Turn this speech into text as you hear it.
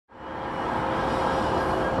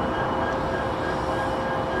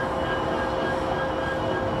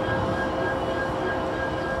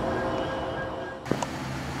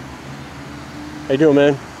How you doing,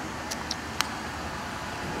 man?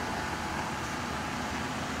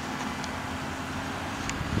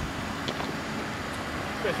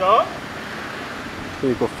 What's up?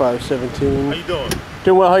 Vehicle 517. How you doing?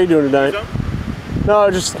 Doing well. How you doing tonight?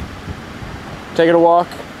 No, just taking a walk.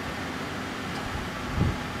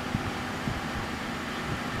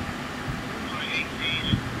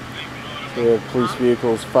 We have police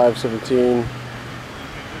vehicles 517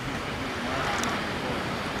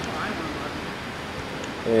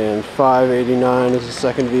 and 589 is the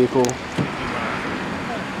second vehicle.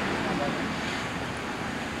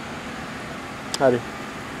 Howdy.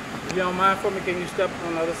 If you don't mind for me, can you step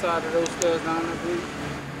on the other side of those stairs down there, please?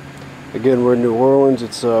 Again, we're in New Orleans.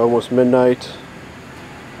 It's almost midnight.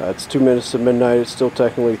 It's 2 minutes to midnight. It's still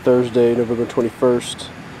technically Thursday, November 21st.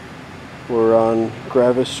 We're on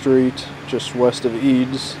Garret Street, just west of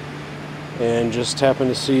Eads, and just happened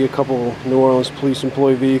to see a couple New Orleans police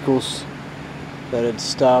employee vehicles that had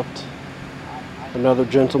stopped another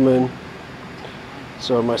gentleman.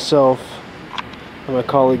 So myself and my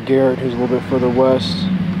colleague Garret, who's a little bit further west,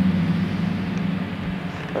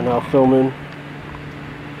 are now filming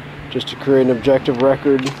just to create an objective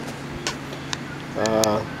record.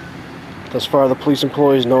 Thus far, the police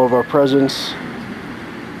employees know of our presence.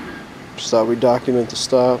 Just thought we'd document the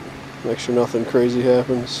stop, make sure nothing crazy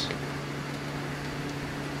happens.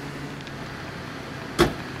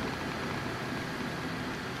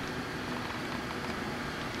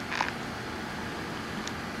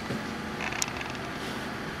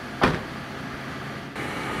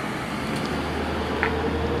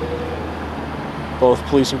 Both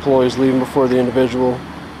police employees leaving before the individual.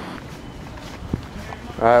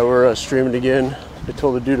 Alright, we're streaming again. I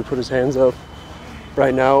told the dude to put his hands up.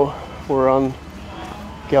 Right now, we're on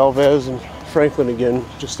Galvez and Franklin again,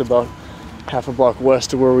 just about half a block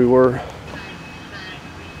west of where we were.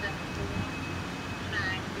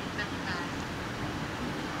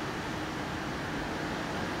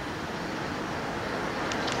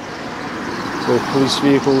 So police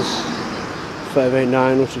vehicles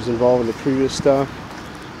 589, which was involved in the previous stop,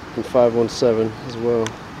 and 517 as well.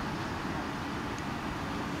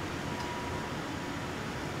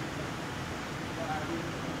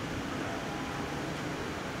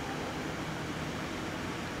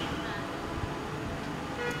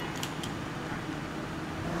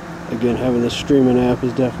 Again, having this streaming app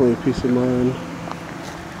is definitely a peace of mind.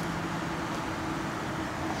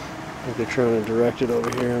 I think they're trying to direct it over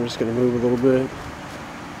here. I'm just going to move a little bit.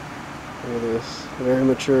 Look at this. Very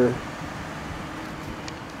mature.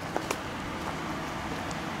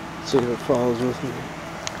 Let's see if it follows with me.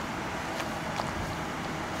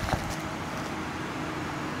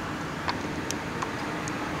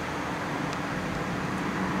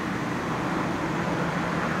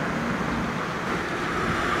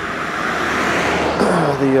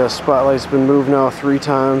 The spotlight's been moved now 3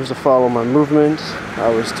 times to follow my movement. I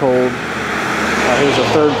was told here's a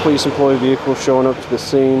third police employee vehicle showing up to the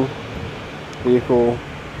scene. Vehicle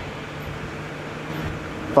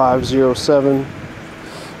 507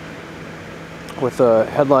 with a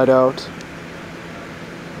headlight out.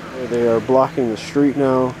 They are blocking the street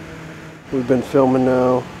now. We've been filming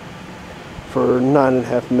now for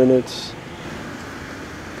 9.5 minutes.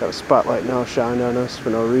 Got a spotlight now shining on us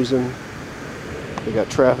for no reason. We got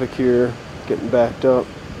traffic here getting backed up.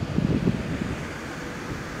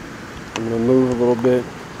 I'm going to move a little bit.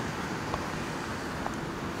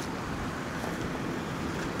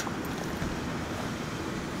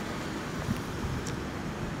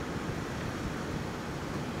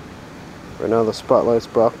 Right now the spotlight's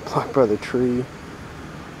blocked by the tree.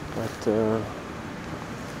 But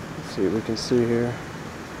let's see what we can see here.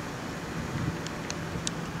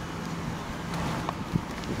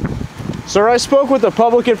 Sir, I spoke with a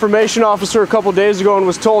public information officer a couple days ago and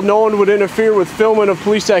was told no one would interfere with filming of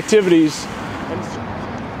police activities.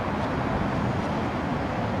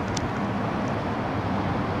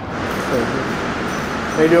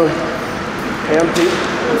 How you doing? Hey, I'm Pete.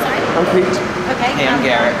 I'm sorry? I'm Pete. Okay. Hey, I'm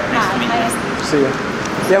Garret. Nice to meet you. Nice. See you.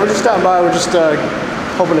 Yeah, we're just stopping by. We're just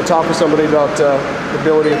hoping to talk with somebody about the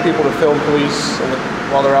ability of people to film police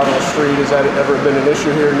while they're out on the street. Has that ever been an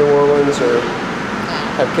issue here in New Orleans, or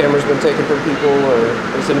have cameras been taken from people, or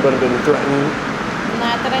has anybody been threatened?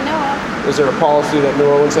 Not that I know of. Is there a policy that New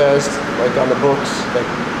Orleans has, like on the books, that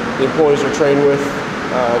the employees are trained with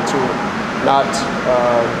to not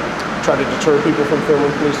try to deter people from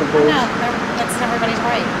filming police employees? No, that's everybody's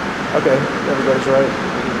right. Okay, everybody's right.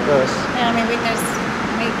 Nice. Yeah, I mean, we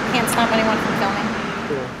can't stop anyone from filming.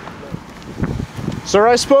 Sir,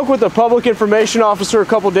 I spoke with a public information officer a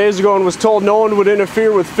couple days ago and was told no one would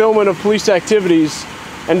interfere with filming of police activities.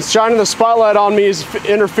 And shining the spotlight on me is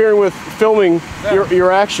interfering with filming your Can you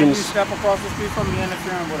actions. step across the street from me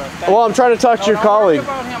interfering with us? Well, I'm trying to talk to your Don't colleague. worry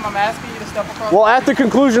about him. I'm asking you to step across Well, the at the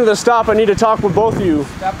conclusion of the stop, I need to talk with both of you.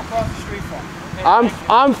 Step across the street from me. Okay,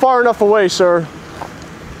 I'm far enough away, sir.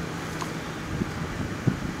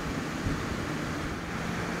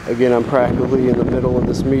 Again, I'm practically in the middle of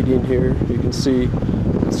this median here. You can see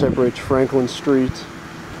it separates Franklin Street.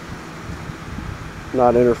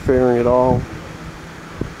 Not interfering at all.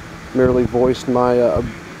 Merely voiced my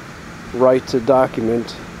right to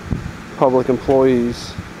document public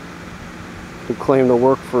employees who claim to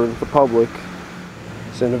work for the public.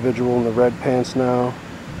 This individual in the red pants now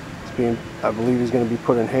is being, I believe he's going to be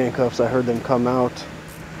put in handcuffs. I heard them come out,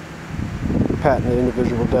 patting the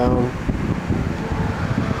individual down.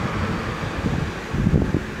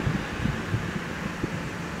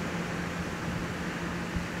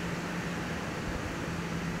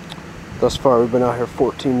 Thus far, we've been out here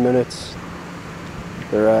 14 minutes.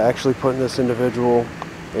 They're actually putting this individual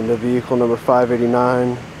into vehicle number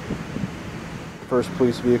 589. First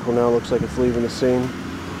police vehicle now looks like it's leaving the scene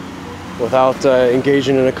without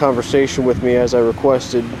engaging in a conversation with me as I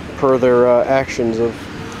requested per their actions of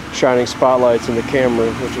shining spotlights in the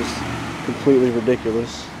camera, which is completely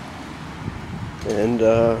ridiculous. And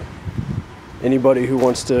anybody who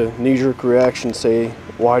wants to knee-jerk reaction say,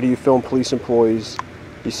 why do you film police employees?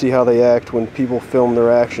 You see how they act when people film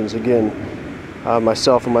their actions. Again,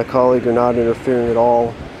 myself and my colleague are not interfering at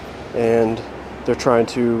all, and they're trying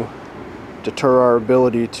to deter our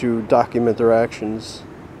ability to document their actions.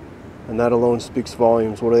 And that alone speaks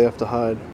volumes. What do they have to hide?